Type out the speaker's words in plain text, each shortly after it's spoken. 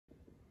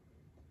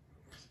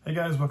Hey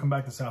guys, welcome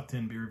back to South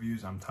 10 Beer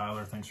Reviews. I'm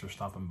Tyler. Thanks for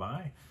stopping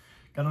by.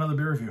 Got another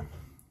beer review,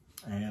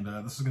 and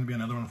this is going to be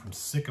another one from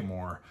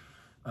Sycamore.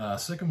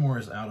 Sycamore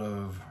is out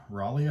of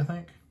Raleigh, I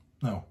think.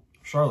 No,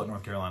 Charlotte,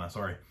 North Carolina.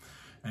 Sorry.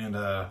 And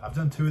I've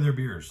done 2 of their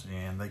beers,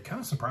 and they kind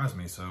of surprised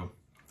me, so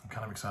I'm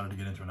kind of excited to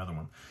get into another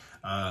one.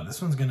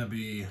 This one's going to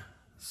be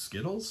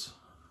Zkittlez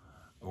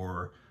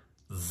or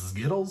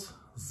Zkittlez.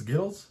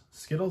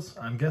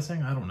 I'm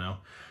guessing. I don't know.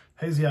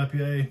 Hazy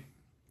IPA.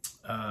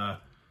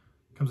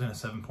 Comes in at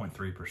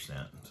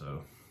 7.3%.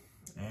 So,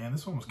 and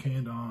this one was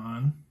canned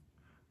on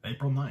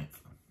April 9th.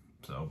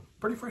 So,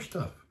 pretty fresh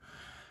stuff.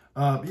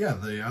 Yeah,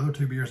 the other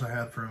 2 beers I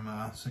had from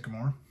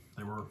Sycamore,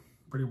 they were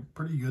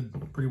pretty good,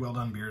 pretty well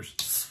done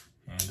beers,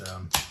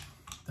 and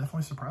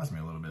definitely surprised me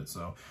a little bit.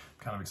 So,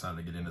 I'm kind of excited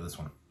to get into this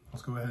one.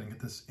 Let's go ahead and get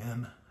this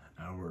in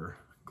our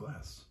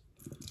glass.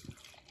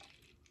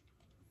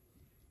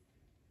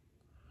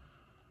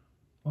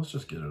 Let's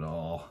just get it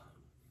all.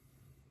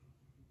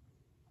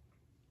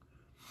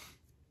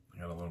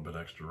 Got a little bit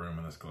extra room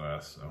in this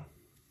glass, so.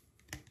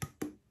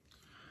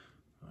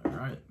 All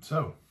right,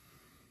 so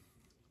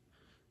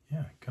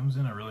yeah, it comes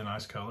in a really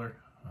nice color.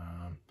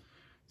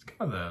 It's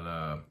kind of that,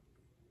 I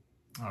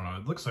don't know,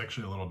 it looks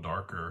actually a little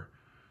darker.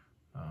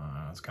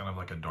 It's kind of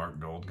like a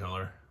dark gold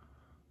color.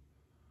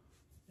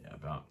 Yeah,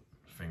 about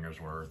a finger's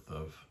worth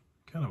of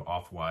kind of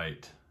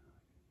off-white,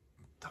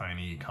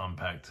 tiny,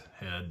 compact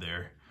head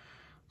there.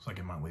 Looks like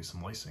it might leave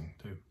some lacing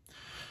too.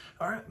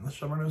 All right, let's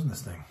shove our nose in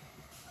this thing.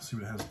 See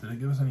what it has. Did it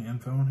give us any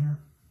info in here?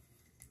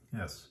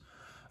 Yes.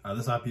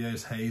 This IPA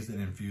is hazed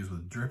and infused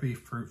with drippy,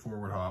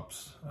 fruit-forward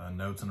hops,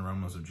 notes and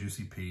aromas of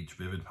juicy peach,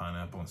 vivid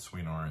pineapple, and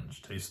sweet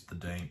orange. Taste the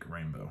dank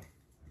rainbow.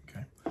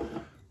 Okay,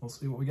 we'll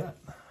see what we got.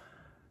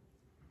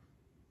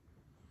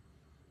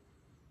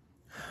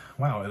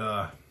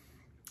 Wow,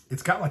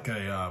 it's got like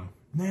a,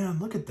 man,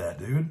 look at that,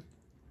 dude.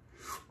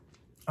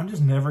 I'm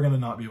just never gonna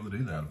not be able to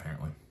do that,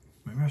 apparently.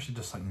 Maybe I should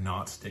just like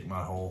not stick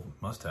my whole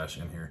mustache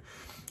in here.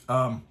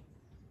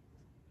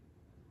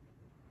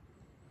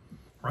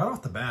 Right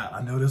off the bat,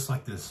 I noticed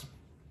like this,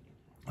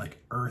 like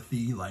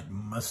earthy, like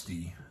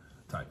musty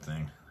type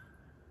thing.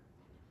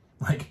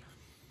 Like,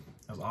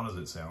 as odd as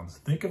it sounds,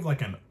 think of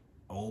like an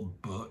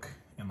old book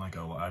in like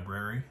a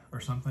library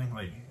or something.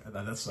 Like,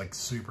 that's like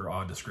super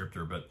odd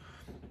descriptor, but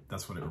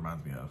that's what it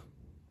reminds me of.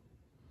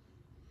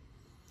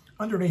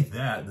 Underneath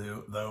that,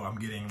 though, I'm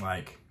getting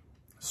like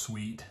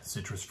sweet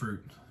citrus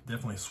fruit,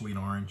 definitely sweet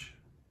orange.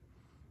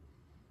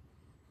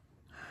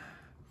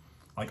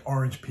 Like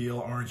orange peel,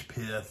 orange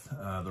pith,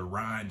 the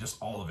rind,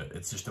 just all of it.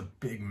 It's just a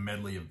big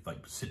medley of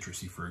like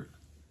citrusy fruit.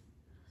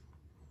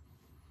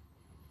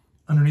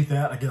 Underneath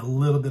that, I get a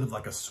little bit of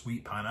like a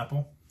sweet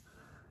pineapple.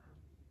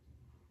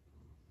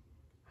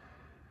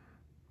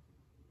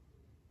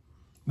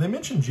 They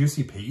mentioned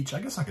juicy peach. I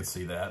guess I could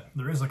see that.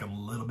 There is like a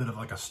little bit of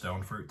like a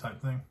stone fruit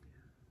type thing.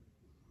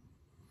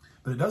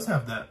 But it does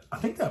have that, I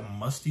think that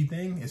musty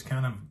thing is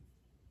kind of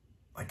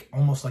like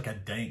almost like a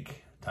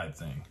dank type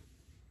thing.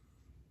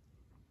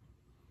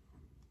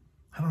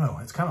 I don't know,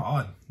 it's kind of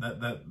odd.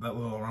 That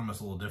little aroma is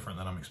a little different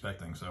than I'm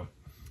expecting. So,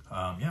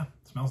 yeah,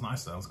 it smells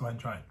nice though. Let's go ahead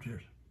and try it.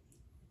 Cheers.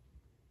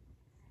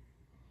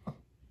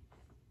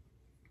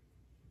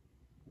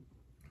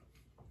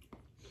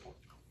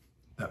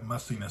 That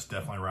mustiness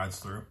definitely rides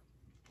through,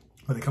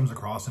 but it comes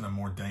across in a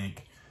more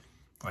dank,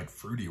 like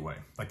fruity way.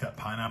 Like that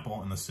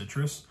pineapple and the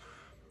citrus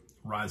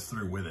rides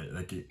through with it.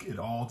 Like it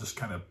all just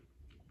kind of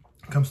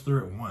comes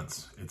through at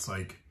once. It's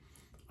like,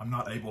 I'm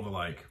not able to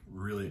like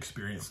really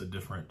experience the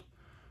different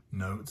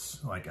notes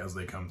like as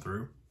they come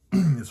through.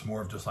 It's more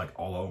of just like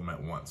all of them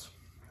at once.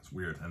 It's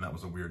weird, and that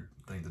was a weird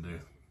thing to do.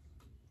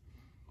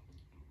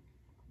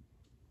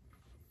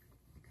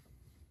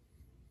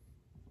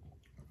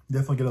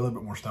 Definitely get a little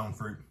bit more stone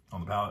fruit on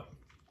the palate.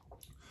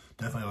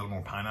 Definitely a little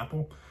more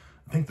pineapple.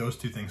 I think those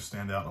 2 things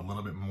stand out a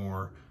little bit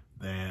more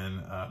than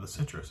the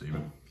citrus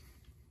even.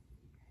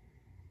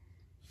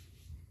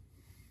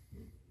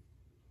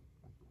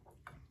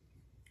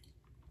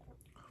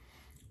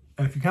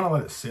 And if you kind of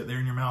let it sit there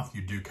in your mouth,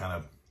 you're kind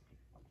of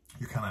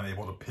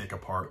able to pick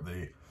apart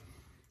the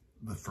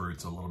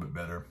fruits a little bit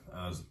better.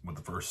 As with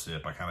the first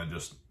sip, I kind of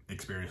just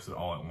experienced it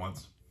all at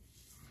once.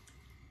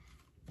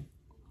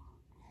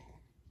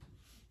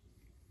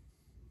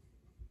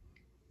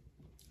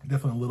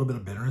 Definitely a little bit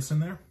of bitterness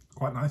in there.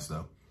 Quite nice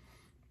though.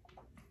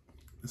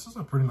 This is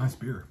a pretty nice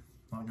beer,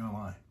 not gonna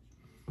lie.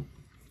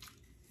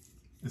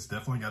 It's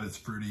definitely got its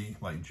fruity,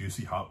 like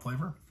juicy hop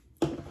flavor.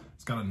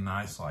 It's got a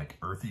nice like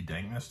earthy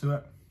dankness to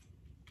it.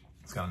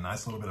 It's got a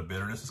nice little bit of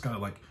bitterness. It's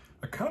got like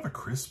a kind of a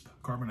crisp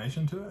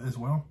carbonation to it as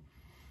well.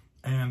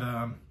 And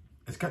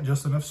it's got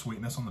just enough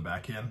sweetness on the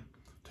back end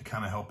to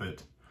kind of help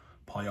it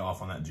play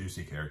off on that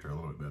juicy character a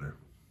little bit better.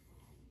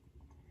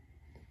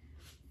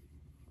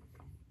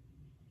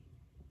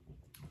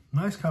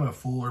 Nice kind of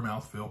fuller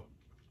mouthfeel.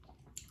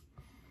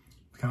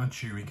 Kind of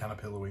chewy, kind of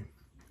pillowy.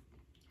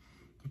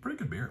 It's a pretty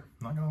good beer,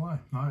 not gonna lie.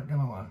 Not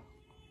gonna lie.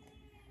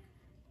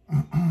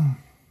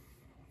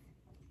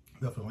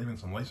 Definitely leaving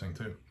some lacing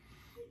too.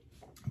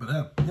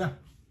 But yeah,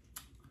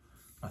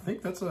 I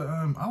think that's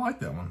a, I like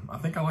that one. I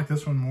think I like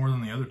this one more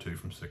than the other two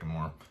from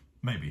Sycamore.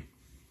 Maybe.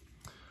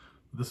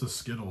 This is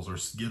Skittles or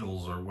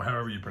Skittles or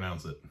however you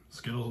pronounce it.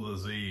 Skittles with a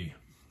Z.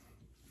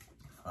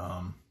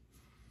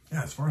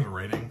 Yeah, as far as a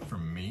rating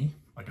from me,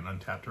 like an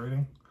Untapped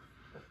rating,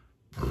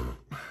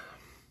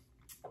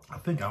 I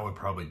think I would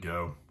probably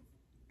go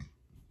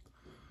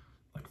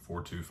like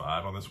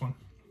 4.25 on this one.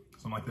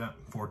 Something like that.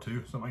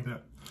 4.2, something like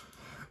that.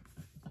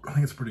 I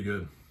think it's pretty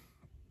good.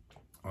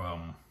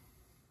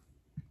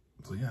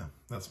 So yeah,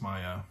 that's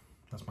my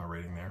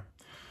rating there.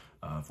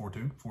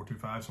 4.2,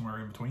 4.25, somewhere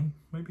in between,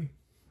 maybe.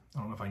 I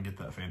don't know if I can get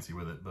that fancy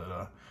with it,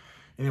 but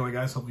anyway,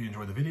 guys, hope you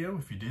enjoyed the video.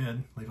 If you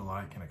did, leave a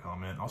like and a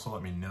comment. Also,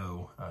 let me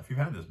know if you've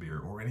had this beer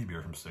or any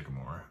beer from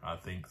Sycamore. I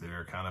think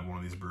they're kind of one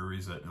of these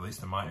breweries that, at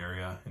least in my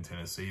area in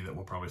Tennessee, that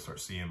we'll probably start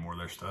seeing more of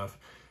their stuff.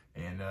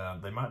 And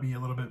they might be a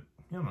little bit,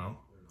 you know,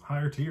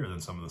 higher tier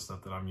than some of the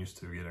stuff that I'm used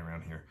to getting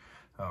around here.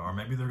 Or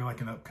maybe they're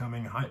like an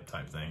upcoming hype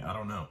type thing. I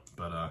don't know.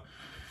 But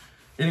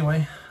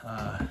anyway,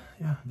 yeah,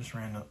 I'm just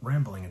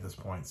rambling at this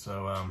point.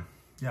 So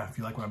yeah, if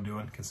you like what I'm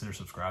doing, consider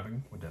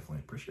subscribing. Would definitely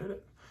appreciate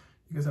it.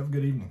 You guys have a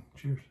good evening.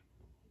 Cheers.